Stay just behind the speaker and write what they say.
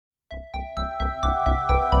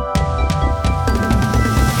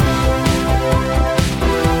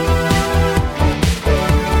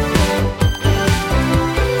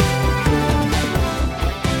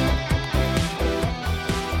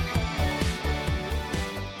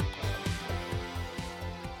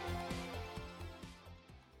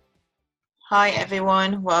Hi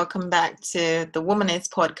everyone, welcome back to the Womanist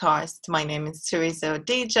podcast. My name is Teresa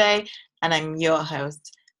DJ and I'm your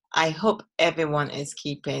host. I hope everyone is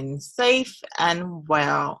keeping safe and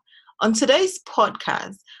well. On today's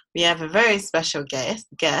podcast, we have a very special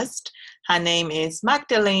guest. Her name is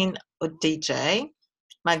Magdalene Odj.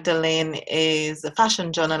 Magdalene is a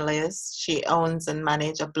fashion journalist. She owns and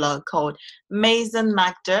manages a blog called Maison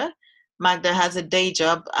Magda. Magda has a day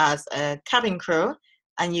job as a cabin crew,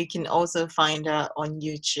 and you can also find her on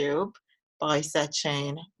YouTube by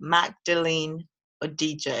searching Magdalene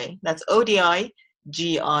Odj. That's Odige.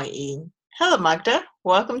 Hello, Magda.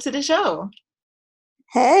 Welcome to the show.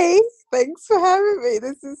 Hey, thanks for having me.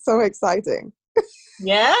 This is so exciting.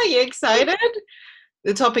 Yeah, you excited?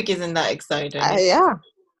 The topic isn't that exciting. Yeah.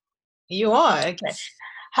 You are? Okay.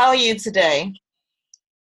 How are you today?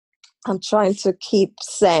 I'm trying to keep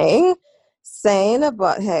sane,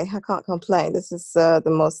 but hey, I can't complain. This is the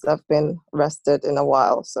most I've been rested in a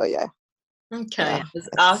while. So yeah. Okay. Yeah, I was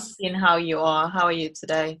asking how you are. How are you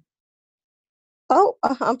today? Oh,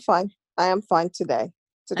 I'm fine. I am fine today.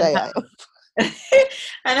 Today I am.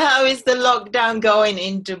 And how is the lockdown going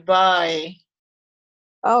in Dubai?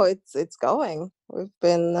 Oh, it's going. We've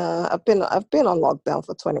been I've been on lockdown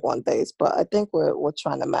for 21 days, but I think we're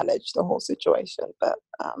trying to manage the whole situation. But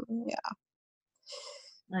yeah.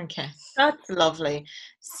 Okay, that's lovely.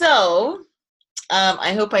 So,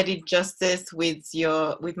 I hope I did justice with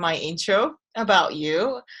my intro about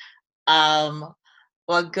you.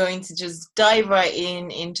 We're going to just dive right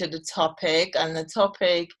into the topic, and the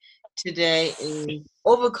topic today is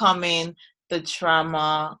overcoming the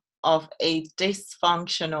trauma of a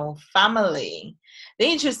dysfunctional family. The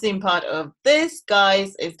interesting part of this,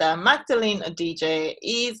 guys, is that Magdalene Odj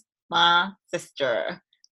is my sister.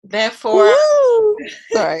 Therefore,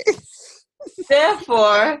 Sorry.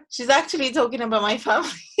 Therefore, she's actually talking about my family.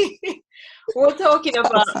 We're talking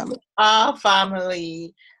about our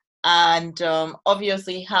family and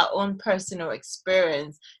obviously her own personal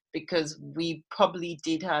experience, because we probably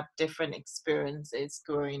did have different experiences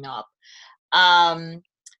growing up.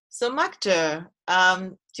 So Magda,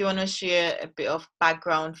 do you want to share a bit of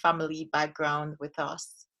family background with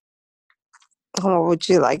us? What would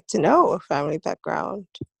you like to know? Family background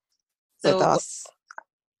with us?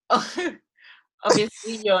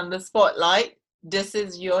 Obviously, you're on the spotlight. This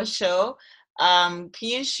is your show. Can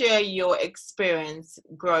you share your experience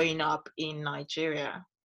growing up in Nigeria?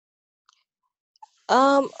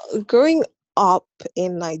 Growing up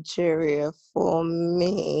in Nigeria for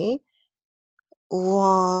me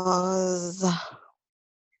was,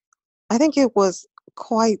 I think it was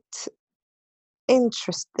quite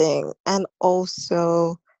interesting and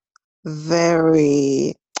also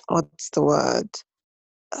very, what's the word?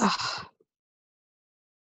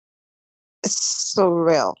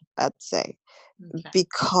 Surreal, I'd say,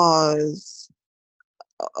 because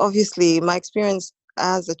obviously my experience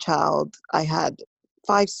as a child, I had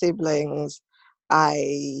 5 siblings.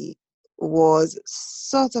 I was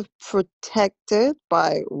sort of protected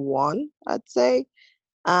by one, I'd say.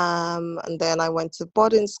 And then I went to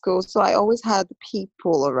boarding school, so I always had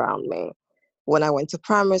people around me. When I went to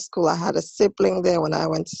primary school, I had a sibling there. When I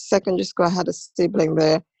went to secondary school, I had a sibling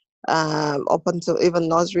there. Up until even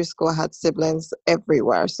nursery school, I had siblings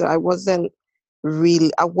everywhere. So I wasn't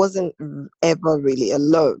ever really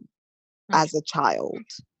alone as a child.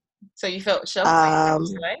 So you felt sheltered,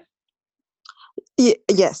 right?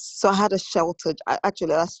 Yes. So I had a sheltered, actually,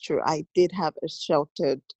 that's true. I did have a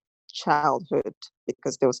sheltered childhood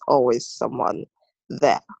because there was always someone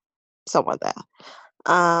there.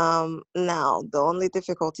 Now, the only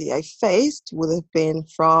difficulty I faced would have been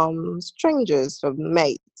from strangers, from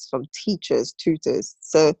mates, from teachers, tutors.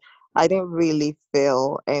 So I didn't really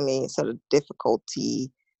feel any sort of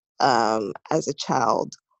difficulty as a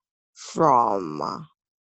child from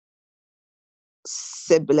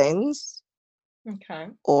siblings. Okay.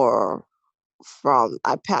 Or from,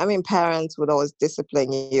 I mean, parents would always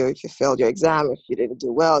discipline you if you failed your exam, if you didn't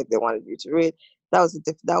do well, if they wanted you to read. That was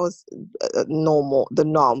the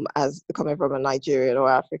norm as coming from a Nigerian or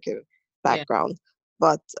African background.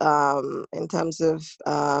 Yeah. But in terms of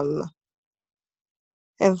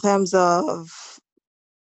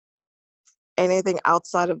anything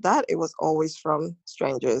outside of that, it was always from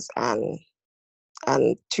strangers and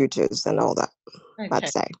tutors and all that. Okay. I'd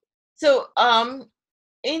say. So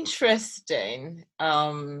interesting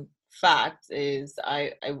fact is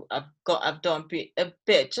I've done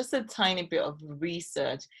just a tiny bit of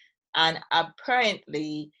research, and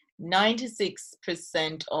apparently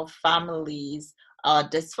 96% of families are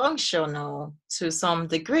dysfunctional to some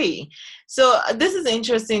degree. So this is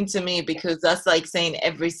interesting to me because that's like saying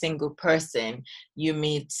every single person you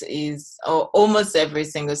meet is, or almost every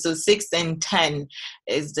single, so 6 in 10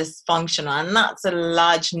 is dysfunctional, and that's a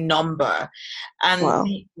large number. And Wow.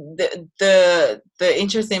 the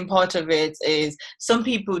interesting part of it is some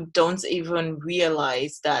people don't even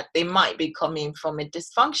realize that they might be coming from a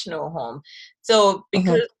dysfunctional home. So Mm-hmm.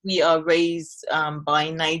 because we are raised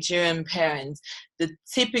by Nigerian parents, the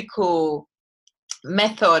typical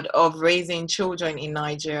method of raising children in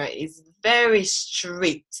Nigeria is very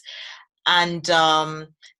strict, and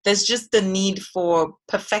there's just the need for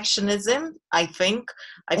perfectionism. I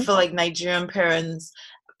feel like Nigerian parents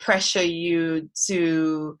pressure you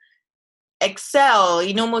to excel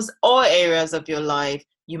in almost all areas of your life.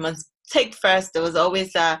 You must take first. There was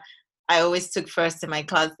always that I always took first in my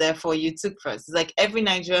class, therefore you took first. It's like every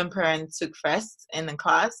Nigerian parent took first in the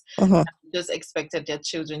class, Mm-hmm. just expected their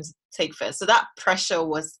children to take first. So that pressure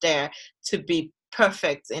was there to be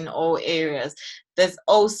perfect in all areas. There's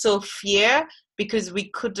also fear because we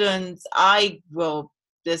couldn't, well,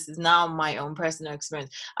 this is now my own personal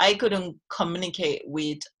experience. I couldn't communicate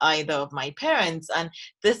with either of my parents. And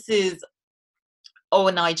this is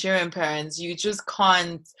our Nigerian parents. You just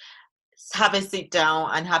can't have a sit down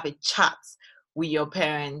and have a chat with your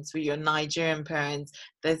parents, with your Nigerian parents.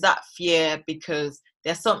 There's that fear because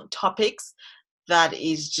there's some topics that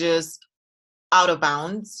is just out of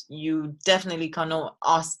bounds. You definitely cannot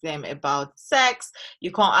ask them about sex.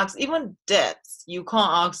 You can't ask even debts. You can't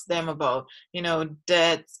ask them about,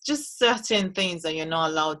 debts, just certain things that you're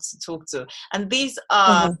not allowed to talk to. And these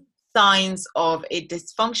are Mm-hmm. signs of a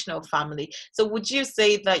dysfunctional family. So would you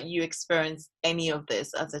say that you experienced any of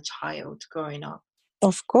this as a child growing up?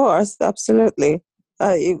 Of course, absolutely.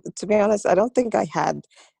 To be honest, I don't think I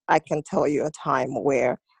can tell you a time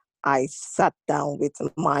where I sat down with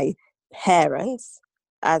my parents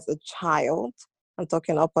as a child. I'm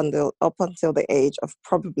talking up until the age of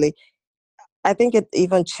probably, I think it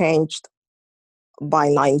even changed by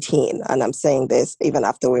 19. And I'm saying this even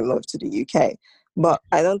after we moved to the UK. Yeah, But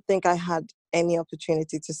I don't think I had any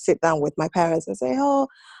opportunity to sit down with my parents and say, oh,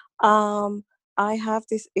 um, I have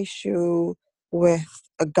this issue with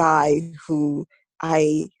a guy who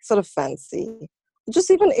I sort of fancy.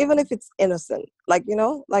 Just even if it's innocent, like,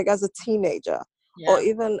 like as a teenager, or yeah,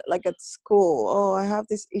 even like at school. Oh, I have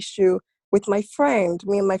this issue with my friend.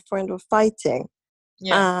 Me and my friend were fighting.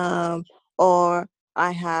 yeah, Um, or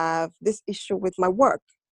I have this issue with my work.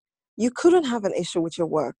 You couldn't have an issue with your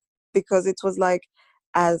work because it was like,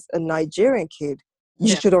 as a Nigerian kid, you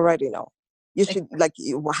yeah. should already know. You should, like,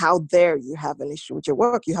 how dare you have an issue with your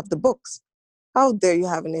work? You have the books. How dare you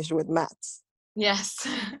have an issue with maths? Yes.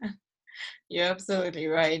 You're absolutely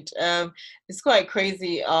right. It's quite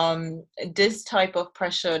crazy. This type of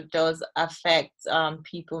pressure does affect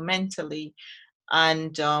people mentally,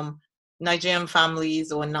 and Nigerian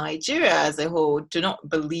families or Nigeria as a whole do not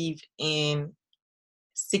believe in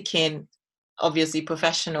seeking, obviously,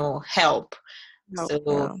 professional help. No, So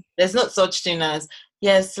yeah. there's not such thing as,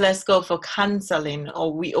 yes, let's go for counseling,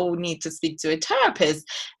 or we all need to speak to a therapist.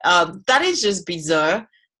 That is just bizarre.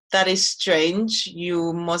 That is strange.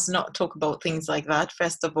 You must not talk about things like that.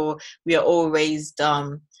 First of all, we are all raised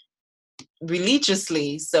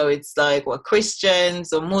religiously. So it's like we're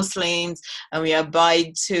Christians or Muslims, and we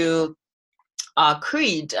abide to our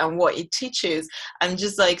creed and what it teaches, and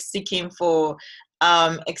just like seeking for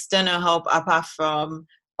external help apart from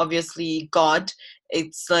obviously God.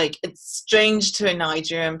 It's like it's strange to a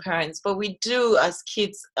Nigerian parents, but we do as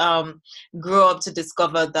kids grow up to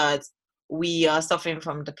discover that we are suffering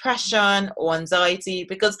from depression or anxiety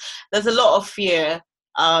because there's a lot of fear,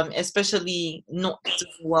 especially not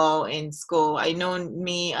doing well in school. I know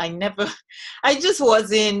me, I never I just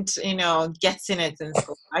wasn't, getting it in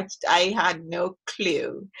school. I had no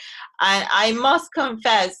clue. And I must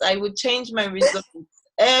confess, I would change my results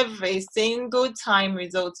every single time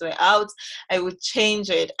results were out. I would change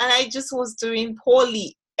it. And I just was doing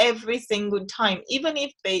poorly every single time. Even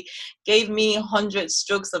if they gave me 100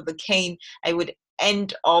 strokes of the cane, I would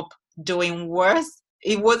end up doing worse.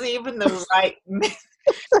 It wasn't even the right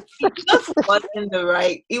it just wasn't the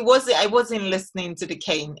right it wasn't I wasn't listening to the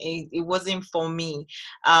cane. It wasn't for me.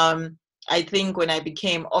 I think when I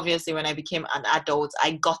became an adult,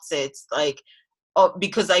 I got it, like,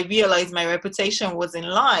 because I realized my reputation was in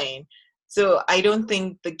line. So I don't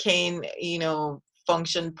think the cane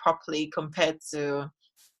functioned properly compared to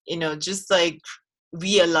just like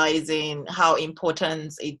realizing how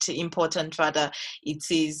important rather it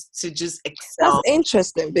is to just That's excel.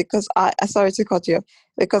 interesting because sorry to cut you off,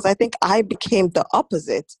 because I think I became the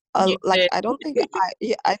opposite. You like did. I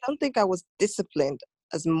don't think I was disciplined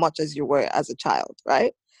as much as you were as a child,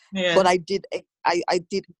 right? But Yes. I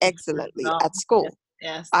did excellently No. at Yes. school.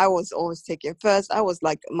 Yes. I was always taking first. I was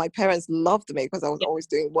like, my parents loved me because I was Yes. always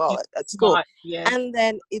doing well You're at school. smart. Yes. And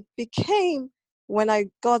then it became, when I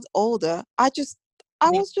got older, I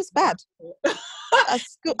Need was just bad to- at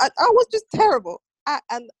school. I was just terrible.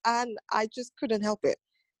 And I just couldn't help it.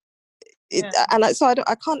 Yeah. So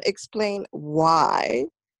I can't explain why.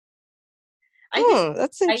 I think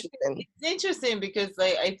That's I think interesting. it's interesting because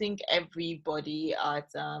I think everybody at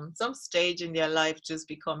some stage in their life just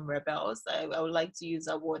become rebels. I would like to use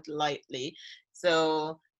that word lightly.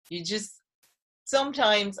 So you just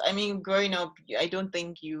sometimes, I mean, growing up, I don't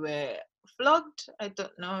think you were flogged. I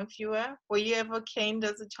don't know if you were. Were you ever caned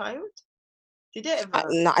as a child? Did you ever?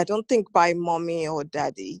 No, I don't think by mommy or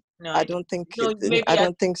daddy. No, I I don't. don't think No, I maybe at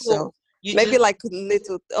don't think so. school you Maybe just like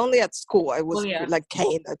little, only at school I was only at like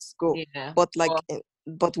caned at school, yeah. but Or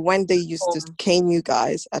but when they used to home. cane you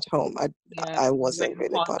guys at home, Yeah, I you wasn't weren't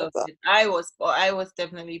really part part of of that. it. I was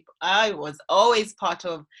definitely, I was always part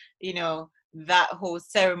of, you know, that whole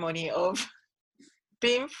ceremony of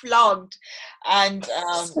being flogged, and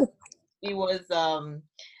it was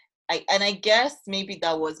I guess maybe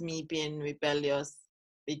that was me being rebellious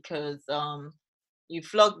because you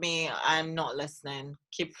flog me, I'm not listening,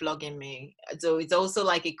 keep flogging me. So it's also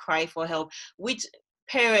like a cry for help, which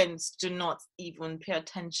parents do not even pay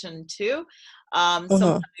attention to. Mm-hmm.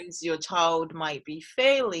 Sometimes your child might be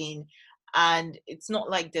failing, and it's not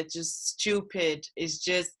like they're just stupid, it's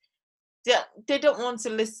just they don't want to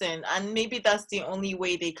listen, and maybe that's the only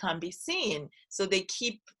way they can be seen, so they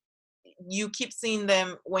keep you keep seeing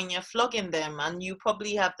them when you're flogging them, and you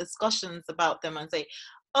probably have discussions about them and say,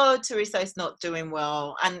 oh, Teresa is not doing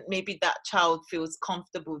well, and maybe that child feels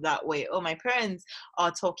comfortable that way. Oh, my parents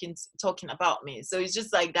are talking about me, so it's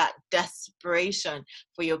just like that desperation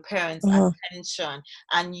for your parents Mm-hmm. attention,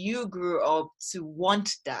 and you grew up to want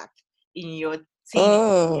that in your teenage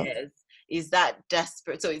Mm. years. Is that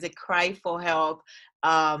desperate, so it's a cry for help.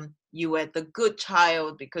 You were the good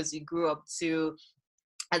child because you grew up to,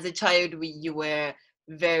 as a child, you were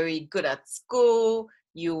very good at school,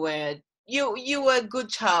 you were you were a good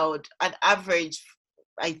child at average,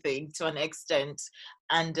 I think, to an extent,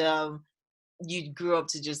 and you grew up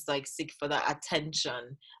to just like seek for that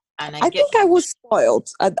attention, and I I guess think I was spoiled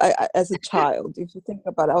as a child. If you think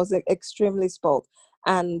about it, I was like, extremely spoiled,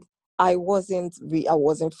 and I wasn't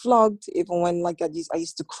flogged even when like I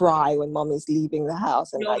used to cry when mom is leaving the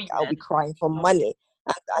house, and no, like I'll yes, be crying for no, money,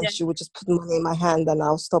 and yes, she would just put money in my hand and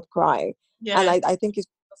I'll stop crying. And yes, I think it's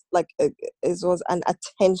just like it was an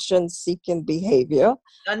attention seeking behavior,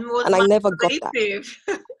 and was and I never got that. manipulative.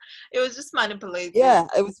 It was just manipulative. Yeah,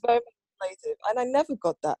 it was very manipulative, and I never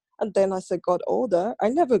got that. And then as I got older, I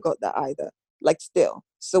never got that either. Like still.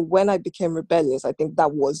 So when I became rebellious, I think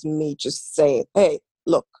that was me just saying, "Hey,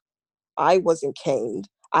 look, I wasn't caned,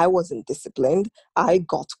 I wasn't disciplined, I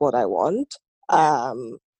got what I want." Yeah,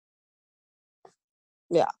 Um,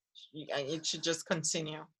 yeah, it should just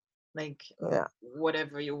continue, like yeah.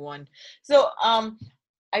 whatever you want. So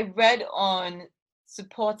I read on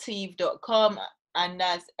supportive.com, and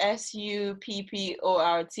that's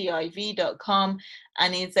supportiv.com,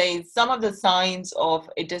 and it says some of the signs of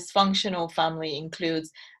a dysfunctional family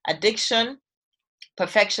includes addiction,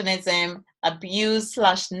 perfectionism, abuse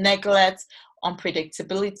slash neglect,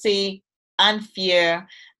 unpredictability, and fear,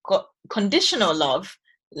 conditional love,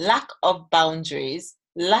 lack of boundaries,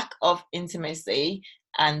 lack of intimacy,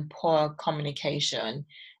 and poor communication.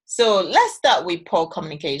 So let's start with poor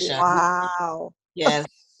communication. Wow. Yes.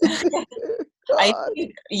 I God,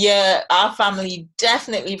 think, yeah, our family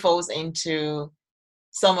definitely falls into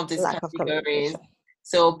some of these lack of categories. communication.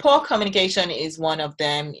 So poor communication is one of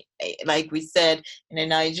them. Like we said, in a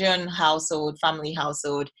Nigerian household, family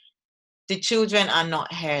household, the children are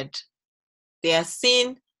not heard. They are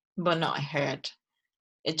seen but not heard.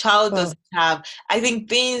 A child Hmm. doesn't have, I think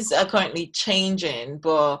things are currently changing,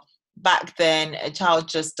 but back then a child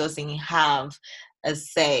just doesn't have a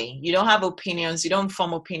say. You don't have opinions, you don't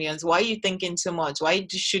form opinions. Why are you thinking too much? Why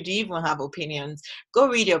should you even have opinions? Go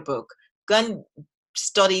read your book, go and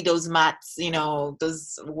study those maths, you know,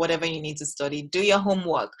 those whatever you need to study, do your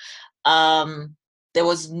homework. There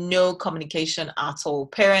was no communication at all.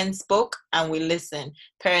 Parents spoke and we listened,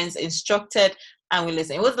 parents instructed and we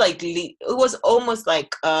listened. It was like it was almost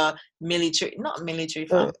like military, not military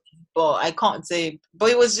Uh, family, but I can't say, but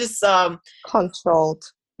it was just Controlled.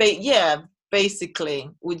 but yeah, basically.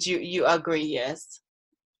 Would you agree? Yes.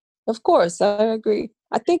 Of course, I agree.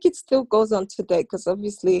 I think it still goes on today because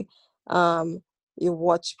obviously, um, you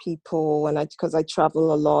watch people, and because I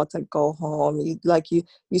travel a lot, I go home,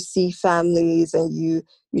 you see families, and you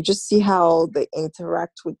just see how they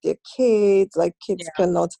interact with their kids. Like, kids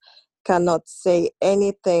Yeah. cannot say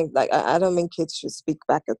anything. Like, I don't mean kids should speak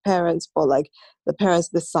back at parents, but like, the parents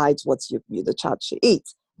decides what the child should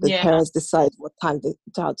eat. The Yeah. parents decide what time the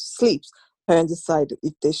child sleeps. Parents decide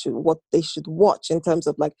if they should what they should watch, in terms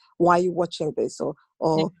of like, why are you watching this, Yeah.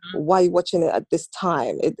 or why are you watching it at this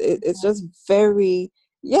time. It's just very,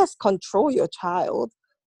 yes, control your child,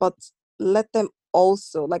 but let them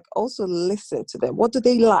also listen to them. What do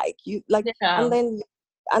they like? You like, and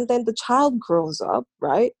Yeah. then the child grows up,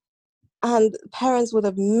 right? And parents would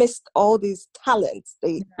have missed all these talents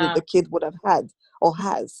Yeah. the kid would have had or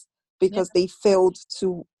has, Yeah. because they failed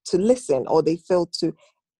to listen, or they failed to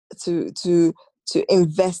to to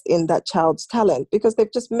invest in that child's talent, because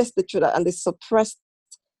they've just missed the truth, and they've suppressed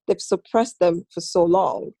them for so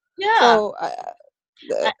long. Yeah. So I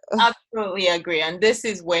uh, absolutely agree. And this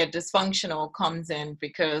is where dysfunctional comes in,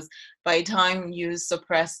 because by the time you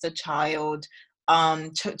suppress the child,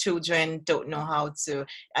 children don't know how to.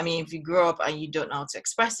 I mean, if you grow up and you don't know how to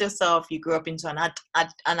express yourself, you grow up into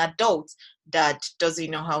an adult that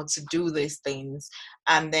doesn't know how to do these things.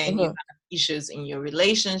 And then you mhm. have issues in your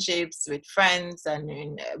relationships with friends and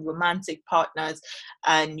in romantic partners,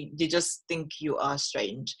 and they just think you are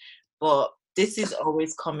strange. But this is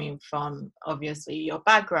always coming from obviously your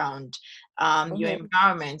background, your Mhm.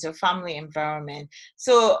 environment, your family environment.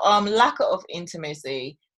 So lack of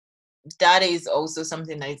intimacy, that is also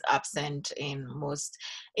something that is absent in most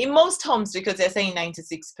homes, because they're saying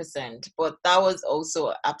 96%, but that was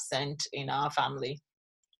also absent in our family.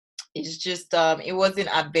 It's just it wasn't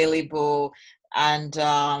available, and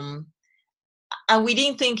we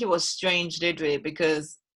didn't think it was strange, did we?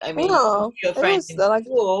 Because I mean, No, your it friend was in like,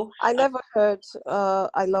 school. I never heard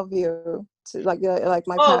 "I love you" to, like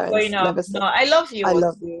my Oh, parents growing never up, said no, I love you "I was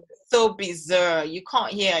love you." so bizarre. You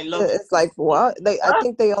can't hear I love It's you. like, what? I Huh?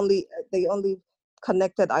 think they only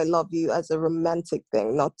connected "I love you" as a romantic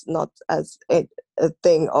thing, not as a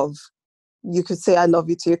thing of, you could say "I love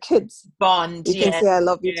you" to your kids. Bond, You can yes, say "I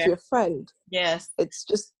love you" to yeah, your friend. yes. It's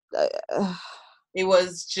just It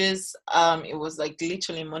was just it was like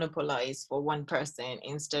literally monopolized for one person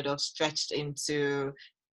instead of stretched into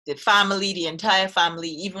the family, the entire family,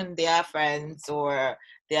 even their friends or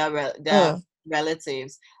their mm,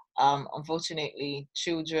 relatives. Unfortunately,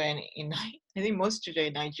 children in I think most children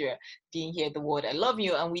in Nigeria didn't hear the word "I love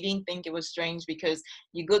you," and we didn't think it was strange, because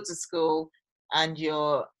you go to school and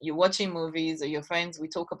you're watching movies, or your friends, we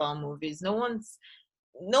talk about movies. No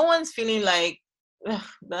one's feeling like, "Ugh,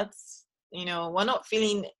 that's, we're not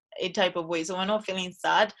feeling a type of way, so we're not feeling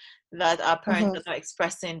sad that our parents mhm. are not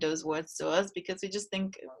expressing those words to us, because we just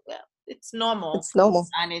think, well, it's normal." It's normal.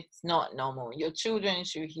 And it's not normal. Your children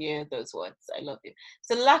should hear those words, "I love you."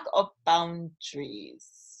 So lack of boundaries,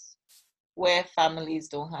 where families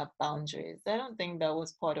don't have boundaries, I don't think that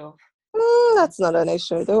was part of. That's not an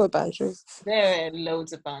issue. There were boundaries, There are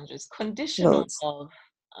loads of boundaries. Conditional loads. love.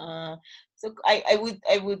 uh so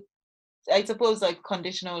I suppose like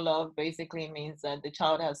conditional love basically means that the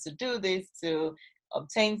child has to do this to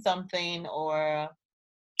obtain something, or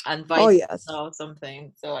and Oh vice yes. versa or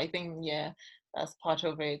something. So I think, yeah, that's part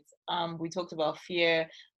of it. We talked about fear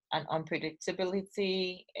and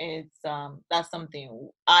unpredictability. That's something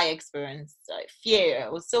I experienced. Fear. I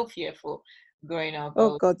was so fearful growing up. I Oh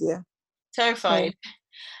was God, yeah, terrified. same.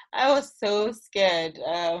 I was so scared.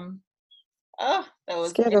 Oh, that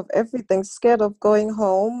was Scared it. of everything, scared of going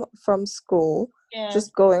home from school, Yeah.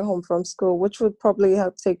 just going home from school, which would probably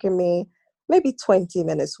have taken me maybe 20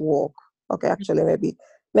 minutes walk. Okay, actually,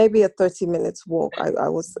 maybe a 30 minutes walk. I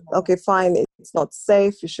was okay, fine, it's not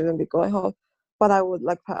safe, you shouldn't be going home. But I would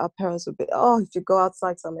like, our parents would be, oh, if you go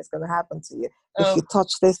outside, something's gonna happen to you. If you Oh,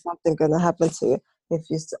 touch this, something gonna happen to you. If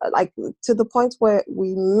you like, to the point where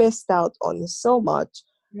we missed out on so much,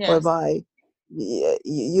 yes. whereby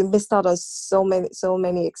you missed out on so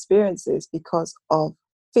many experiences because of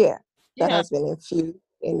fear that Yeah. has been infused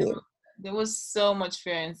in there, you. there was so much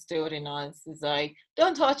fear instilled in us. It's like,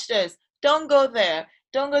 don't touch this, don't go there,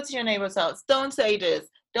 don't go to your neighbor's house, don't say this,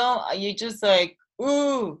 don't. You just like,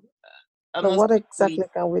 ooh, I So must what leave. exactly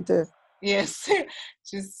can we do? Yes,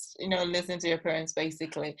 just listen to your parents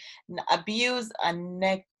basically. Abuse and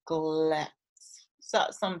neglect. So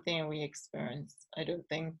that's something we experience. I don't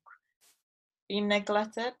think being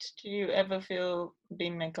neglected. Do you ever feel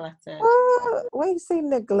being neglected? When you say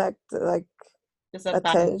neglect, like Just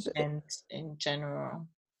attention, abandonment in general.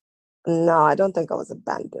 no, I don't think I was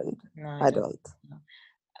abandoned. No, I I don't don't. know.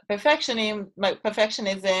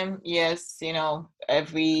 Perfectionism, yes,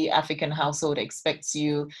 every African household expects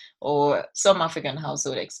you, or some African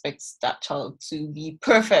household expects that child to be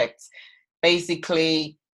perfect.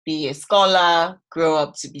 Basically, be a scholar, grow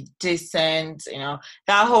up to be decent,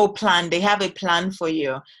 that whole plan. They have a plan for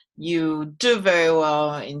you. You do very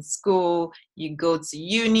well in school, you go to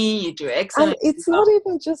uni, you do And excellent. it's not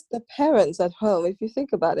even just the parents at home. If you think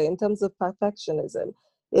about it in terms of perfectionism,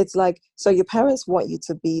 it's like, so your parents want you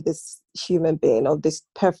to be this human being or this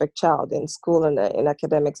perfect child in school and in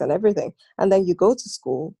academics and everything. And then you go to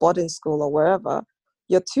school, boarding school or wherever,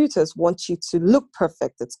 your tutors want you to look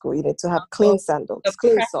perfect at school. You need to have clean Oh, the sandals,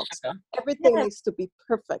 clean socks. pressure. Everything Yeah, needs to be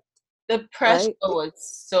perfect, the pressure right? was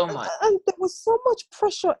so And, much. and there was so much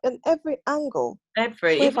pressure in every angle, Even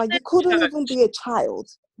whereby in you couldn't even church. be a child.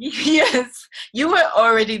 Yes, you were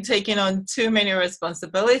already taking on too many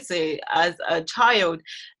responsibility as a child.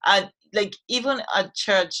 Like even at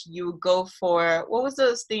church, you go for what was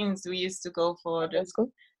those things we used to go for? Sunday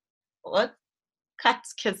school. What?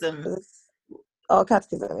 Catechism. Oh,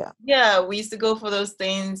 catechism, yeah. Yeah, we used to go for those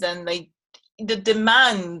things, and like the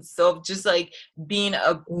demands of just like being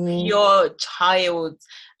a Mm. pure child,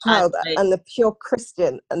 and Child like and a pure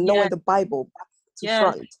Christian and yeah, knowing the Bible back to yeah.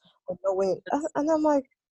 front, or knowing, and I'm like,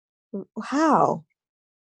 how?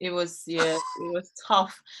 It was, yeah, it was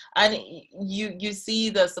tough. And you see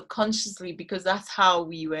that subconsciously, because that's how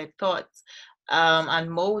we were taught, and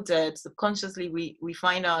molded subconsciously. We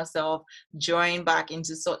find ourselves drawing back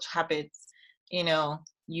into such habits.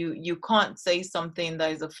 You can't say something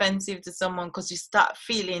that is offensive to someone because you start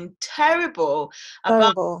feeling terrible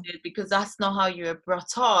about Terrible. it, because that's not how you were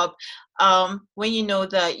brought up. When you know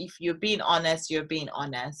that if you're being honest, you're being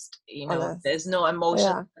honest. There's Honest. no emotion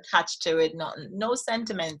Yeah. attached to it, no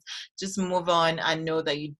sentiments. Just move on and know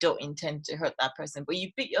that you don't intend to hurt that person. But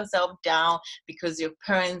you beat yourself down because your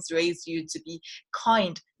parents raised you to be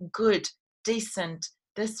kind, good, decent.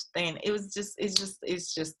 This thing,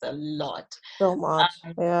 it's just a lot. So much.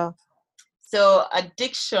 Um, Yeah. so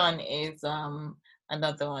addiction is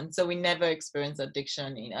another one. So we never experience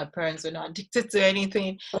addiction. Our parents were not addicted to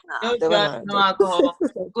anything. Nah, No they were drugs, not no addicted. alcohol,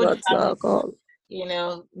 good Drugs, no family, alcohol.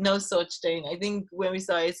 no such thing. I think when we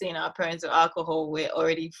started seeing our parents with alcohol, we're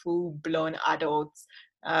already full blown adults.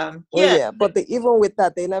 Well, Yeah, yeah, but even with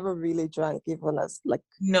that, they never really drank, even as like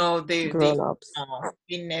no, they grown ups. no,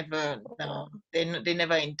 they never, no, they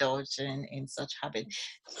never indulge in such habit.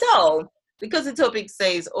 So, because the topic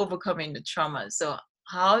says overcoming the trauma, so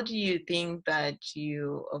how do you think that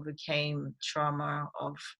you overcame trauma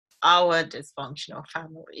of our dysfunctional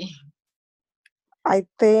family? I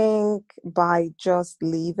think by just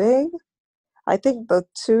leaving. I think the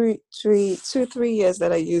 3 years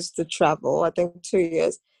that I used to travel, I think 2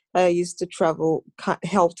 years I used to travel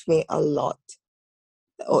helped me a lot,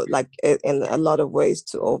 or like in a lot of ways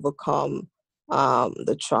to overcome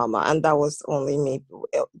the trauma. And that was only me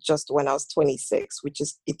just when I was 26, which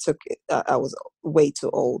is, I was way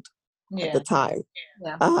too old at the Yeah, time.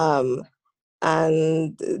 yeah, Um,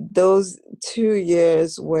 and those 2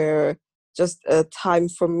 years were just a time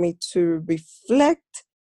for me to reflect,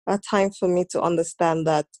 a time for me to understand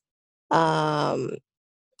that um,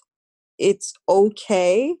 it's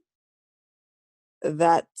okay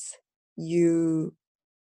that you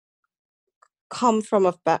come from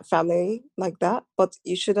a family like that, but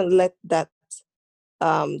you shouldn't let that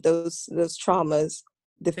those traumas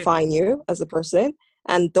define you as a person,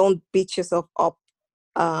 and don't beat yourself up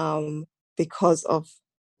um, because of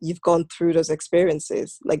you've gone through those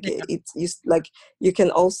experiences. Like yeah, it's like you can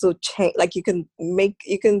also change, like you can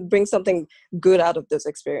bring something good out of those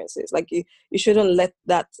experiences. Like you shouldn't let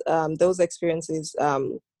that those experiences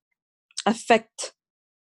affect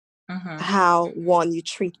mm-hmm. how one you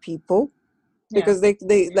treat people, Yeah, because they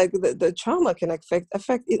like the trauma can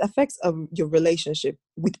affects your relationship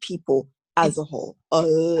with people it, as a whole a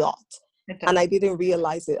lot. it And does. I didn't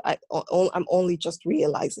realize it. I'm only just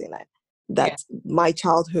realizing it, Yeah, that my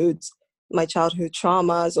childhood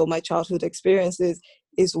traumas or my childhood experiences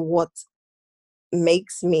is what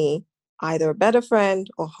makes me either a better friend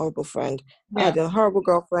or horrible friend, yeah, either a horrible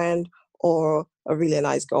girlfriend or a really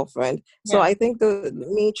nice girlfriend. So yeah, I think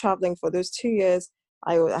me traveling for those 2 years,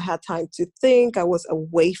 I had time to think. I was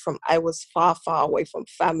far, far away from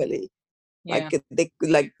family. yeah, Like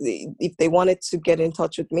if they wanted to get in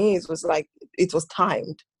touch with me, it was like it was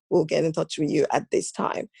timed. We'll get in touch with you at this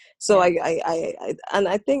time. So yeah, and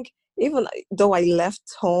I think even though I left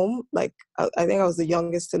home, like I think I was the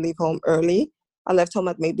youngest to leave home early. I left home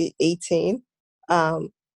at maybe 18. Um,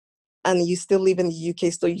 and you still live in the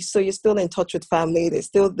UK, so you're still in touch with family. They're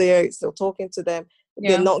still there. You're still talking to them.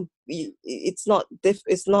 they're Yeah. not it's not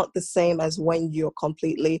the same as when you're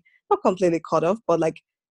completely, not completely cut off, but like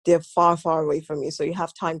they're far, far away from you, so you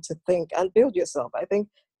have time to think and build yourself. I think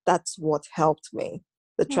that's what helped me.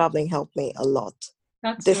 The Hmm. traveling helped me a lot.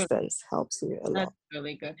 That's really, Distance helps you a that's lot.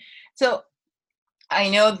 really good. So I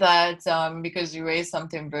know that because you raised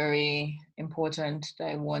something very important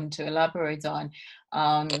that I want to elaborate on.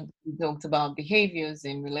 You talked about behaviors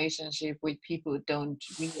in relationship with people who don't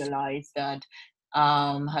realize that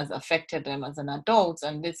has affected them as an adult,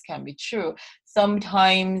 and this can be true.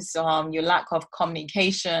 Sometimes your lack of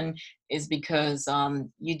communication is because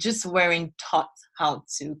you just weren't taught how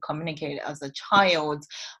to communicate as a child,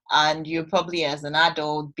 and you're probably as an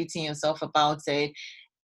adult beating yourself about it.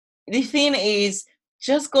 The thing is,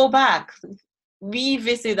 just go back,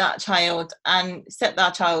 revisit that child, and set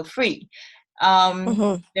that child free.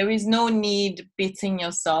 Hmm. There is no need beating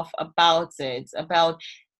yourself about it, about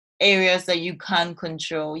areas that you can't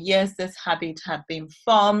control. Yes, this habit have been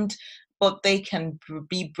formed, but they can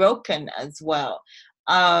be broken as well.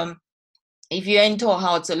 Um, if you ain't taught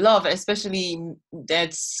how to love, especially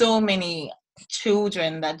there's so many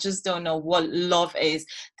children that just don't know what love is.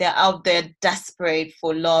 They're out there desperate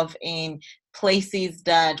for love in places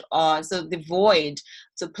that are so devoid,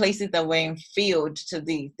 to places that were in field to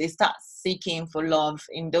they start seeking for love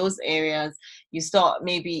in those areas. You start,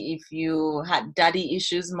 maybe if you had daddy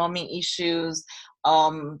issues, mommy issues,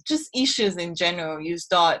 just issues in general, you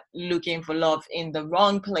start looking for love in the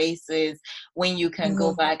wrong places, when you can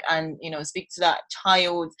go Hmm. back and speak to that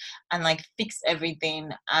child and like fix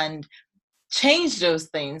everything and change those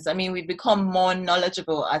things. I mean, we become more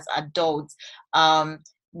knowledgeable as adults.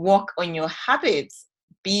 Work on your habits,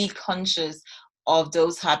 be conscious of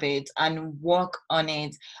those habits and work on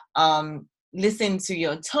it. Listen to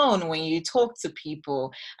your tone when you talk to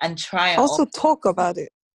people and try and Also talk about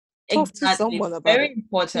it. Talk to exactly, it's someone about very it.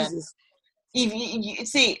 important. Jesus. If you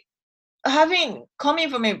see, having coming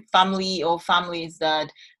from a family or families that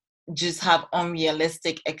just have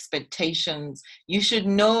unrealistic expectations, you should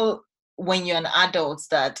know when you're an adult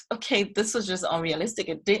that okay, this was just unrealistic.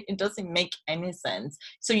 It doesn't make any sense,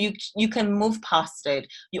 so you can move past it,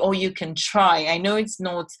 or you can try. I know it's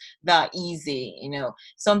not that easy.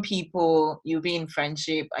 Some people, you be in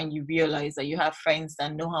friendship and you realize that you have friends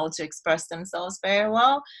that know how to express themselves very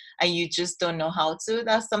well, and you just don't know how to.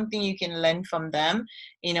 That's something you can learn from them,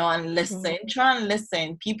 and listen, Mm. try and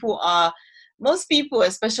listen. Most people,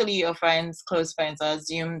 especially your friends, close friends,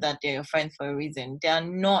 assume that they're your friends for a reason. They are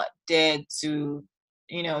not there to,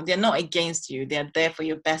 they're not against you. They're there for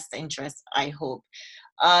your best interest, I hope.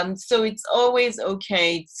 So it's always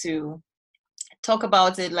okay to talk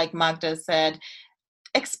about it, like Magda said.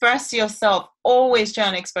 Express yourself. Always try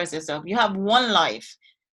and express yourself. You have one life,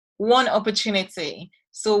 one opportunity.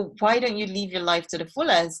 So why don't you live your life to the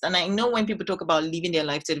fullest? And I know when people talk about living their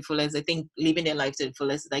life to the fullest, I think living their life to the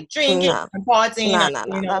fullest is like drinking Nah, and partying nah, and nah,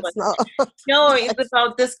 nah. doing all that. That's not. No, it's That's,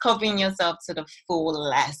 about discovering yourself to the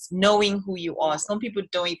fullest, knowing who you are. mm, Some people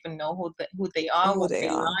don't even know who they are, who what they they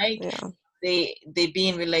are. like. Yeah. They be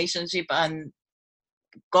in relationship and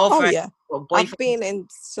Oh girlfriend yeah. or I've boyfriend. been in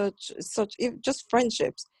just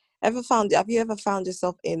friendships. Have you ever found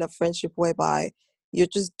yourself in a friendship whereby you're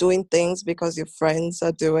just doing things because your friends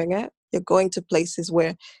are doing it? You're going to places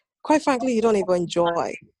where, quite frankly, you don't even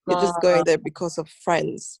enjoy. You're just going God, there because of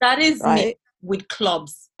friends, that is me right? with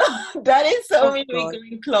clubs. That is so Oh me with God.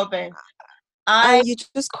 going clubbing. I And you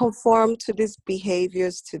just conform to these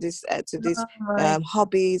behaviors, to these oh my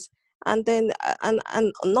hobbies. And then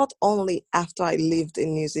and not only after I lived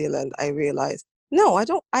in New Zealand, I realized, no, I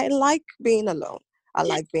don't. I like being alone. I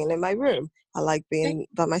like being in my room. I like God, being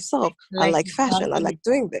by myself. I like like fashion. I like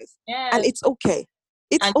doing this. And yes, it's okay.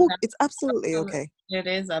 and It's absolutely absolutely, okay. it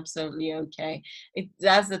is absolutely okay.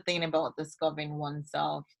 That's the thing about discovering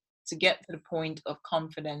oneself, to get to the point of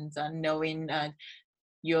confidence and knowing that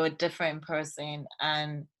you're a different person,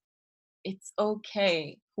 and it's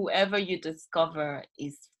okay. Whoever you discover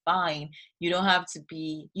is fine. You don't have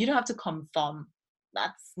to conform.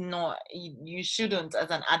 That's not, you shouldn't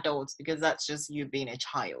as an adult, because that's just you being a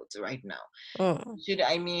child right now. Mm.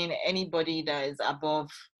 I mean, anybody that is above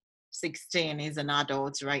 16 is an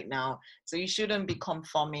adult right now. So you shouldn't be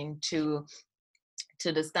conforming to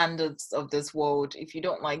the standards of this world. If you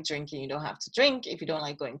don't like drinking, you don't have to drink. If you don't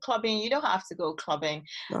like going clubbing, you don't have to go clubbing.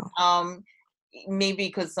 No. um Maybe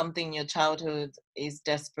because something in your childhood is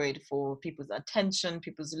desperate for people's attention,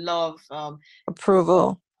 people's love.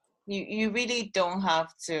 Approval. You really don't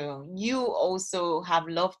have to. You also have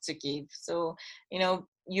love to give, so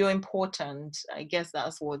you're important. I guess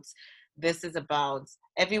that's what This is about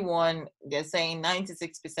everyone. They're saying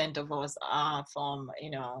 96% of us are from,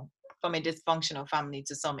 from a dysfunctional family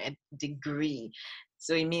to some degree.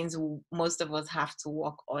 So it means most of us have to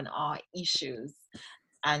work on our issues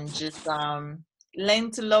and just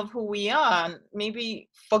learn to love who we are and maybe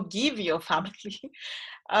forgive your family.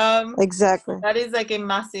 um, Exactly. that is like a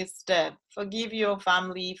massive step. Forgive your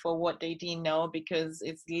family for what they didn't know, because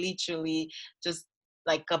it's literally just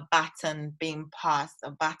like a baton being passed,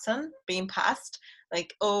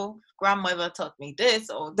 like, oh, grandmother taught me this,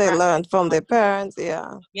 or They learned from their parents.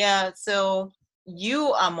 Yeah. yeah, so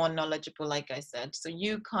you are more knowledgeable, like I said, so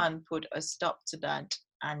you can put a stop to that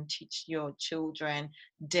and teach your children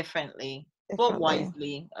differently, but Differently.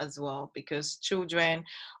 wisely as well, because children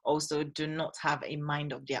also do not have a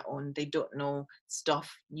mind of their own. They don't know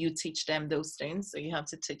stuff. You teach them those things, so you have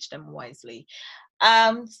to teach them wisely.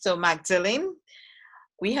 So Magdalene,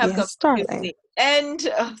 we have come Yes, to darling. the end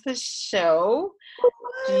of the show.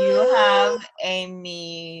 Do you have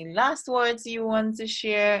any last words you want to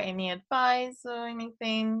share? Any advice or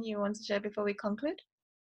anything you want to share before we conclude?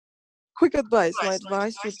 Quick advice. My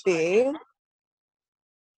advice would be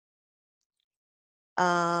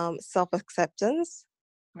self-acceptance,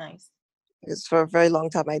 Nice. because for a very long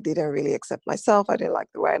time I didn't really accept myself. I didn't like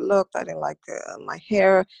the way I looked. I didn't like my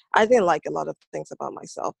hair. I didn't like a lot of things about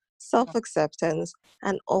myself. Self-acceptance,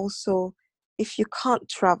 and also, if you can't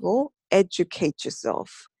travel, educate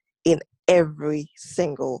yourself in every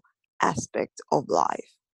single aspect of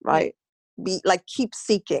life, Yeah. right? Be like, keep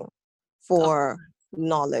seeking Of for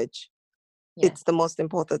knowledge. yeah. It's the most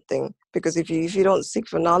important thing, because if you don't seek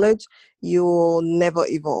for knowledge, you'll never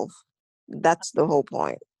evolve. That's the whole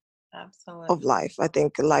point of Absolutely. life. I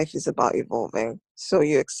think life is about evolving. So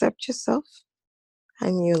you accept yourself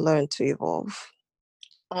and you learn to evolve.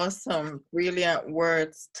 Awesome. Brilliant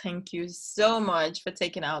words. Thank you so much for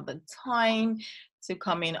taking out the time to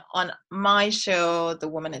come in on my show, the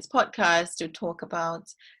Woman is Podcast, to talk about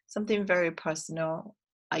something very personal.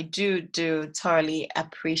 I do thoroughly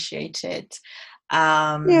appreciate it.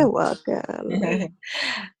 You're Um, welcome.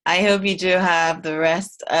 I hope you do have the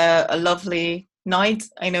rest a lovely night.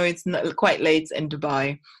 I know it's not, quite late in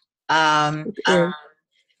Dubai. Um, It is.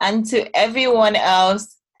 and to everyone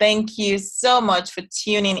else, thank you so much for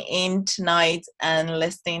tuning in tonight and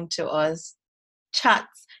listening to us chat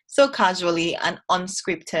so casually and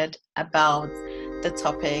unscripted about the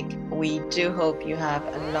topic. We do hope you have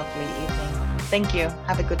a lovely evening. Thank you.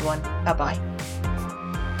 Have a good one. Bye bye.